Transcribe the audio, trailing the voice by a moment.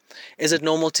Is it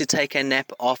normal to take a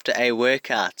nap after a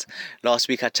workout? Last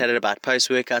week I chatted about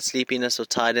post-workout sleepiness or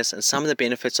tiredness and some of the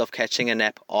benefits of catching a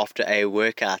nap after a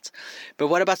workout. But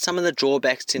what about some of the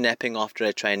drawbacks to napping after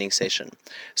a training session?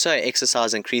 So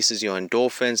exercise increases your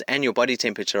endorphins and your body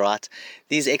temperature, right?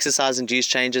 These exercise-induced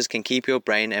changes can keep your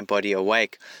brain and body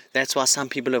awake. That's why some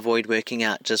people avoid working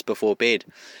out just before bed.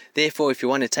 Therefore, if you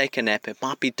want to take a nap, it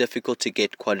might be difficult to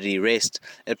get quality rest.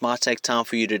 It might take time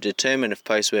for you to determine if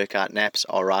post-workout naps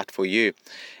are right for you.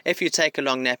 If you take a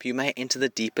long nap, you may enter the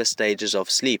deeper stages of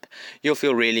sleep. You'll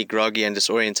feel really groggy and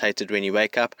disorientated when you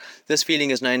wake up. This feeling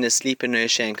is known as sleep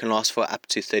inertia and can last for up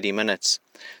to 30 minutes.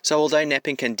 So although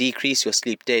napping can decrease your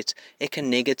sleep debt, it can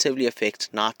negatively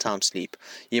affect nighttime sleep.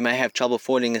 You may have trouble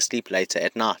falling asleep later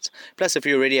at night. Plus, if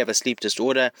you already have a sleep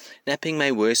disorder, napping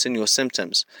may worsen your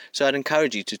symptoms. So I'd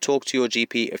encourage you to talk to your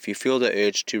GP if you feel the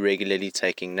urge to regularly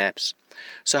taking naps.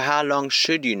 So how long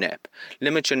should you nap?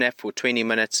 Limit your nap for 20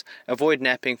 minutes. Avoid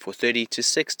napping for 30 to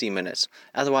 60 minutes.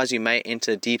 Otherwise, you may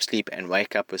enter deep sleep and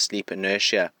wake up with sleep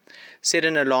inertia. Set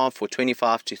an alarm for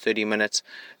 25 to 30 minutes.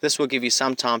 This will give you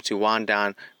some time to wind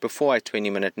down before a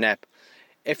 20-minute nap.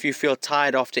 If you feel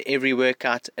tired after every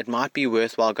workout, it might be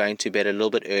worthwhile going to bed a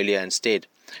little bit earlier instead.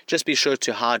 Just be sure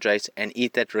to hydrate and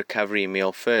eat that recovery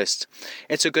meal first.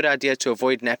 It's a good idea to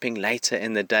avoid napping later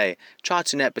in the day. Try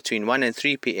to nap between 1 and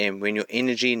 3 p.m. when your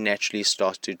energy naturally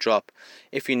starts to drop.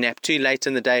 If you nap too late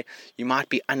in the day, you might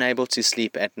be unable to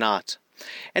sleep at night.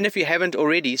 And if you haven't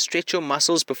already, stretch your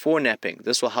muscles before napping.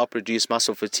 This will help reduce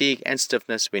muscle fatigue and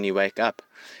stiffness when you wake up.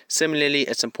 Similarly,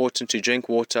 it's important to drink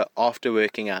water after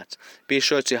working out. Be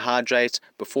sure to hydrate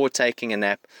before taking a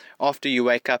nap. After you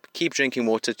wake up, keep drinking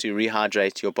water to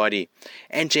rehydrate your body.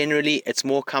 And generally, it's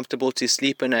more comfortable to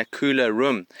sleep in a cooler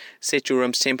room. Set your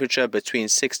room's temperature between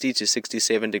 60 to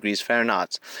 67 degrees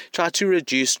Fahrenheit. Try to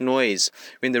reduce noise.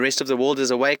 When the rest of the world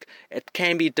is awake, it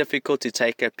can be difficult to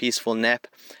take a peaceful nap.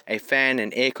 A fan,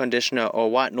 an air conditioner, or a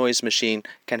white noise machine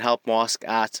can help mask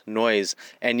out noise.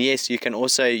 And yes, you can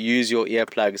also use your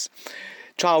earplugs.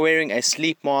 Try wearing a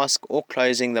sleep mask or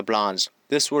closing the blinds.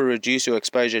 This will reduce your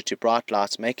exposure to bright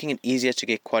lights, making it easier to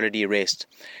get quality rest.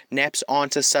 Naps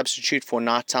aren't a substitute for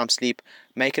nighttime sleep.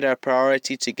 Make it a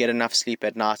priority to get enough sleep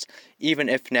at night, even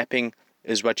if napping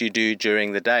is what you do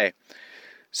during the day.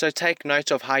 So take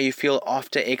note of how you feel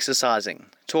after exercising.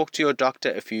 Talk to your doctor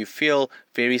if you feel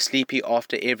very sleepy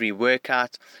after every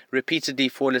workout, repeatedly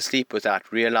fall asleep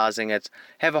without realizing it,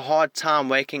 have a hard time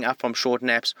waking up from short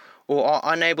naps, or are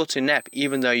unable to nap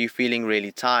even though you're feeling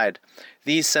really tired.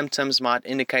 These symptoms might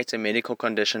indicate a medical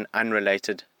condition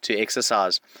unrelated to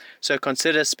exercise. So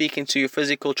consider speaking to your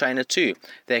physical trainer too.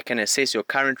 They can assess your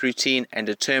current routine and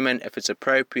determine if it's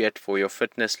appropriate for your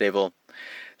fitness level.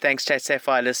 Thanks, Chat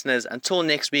Sapphire listeners. Until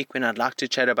next week, when I'd like to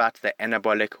chat about the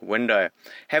anabolic window.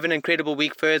 Have an incredible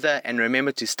week further, and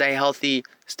remember to stay healthy,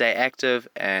 stay active,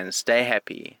 and stay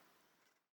happy.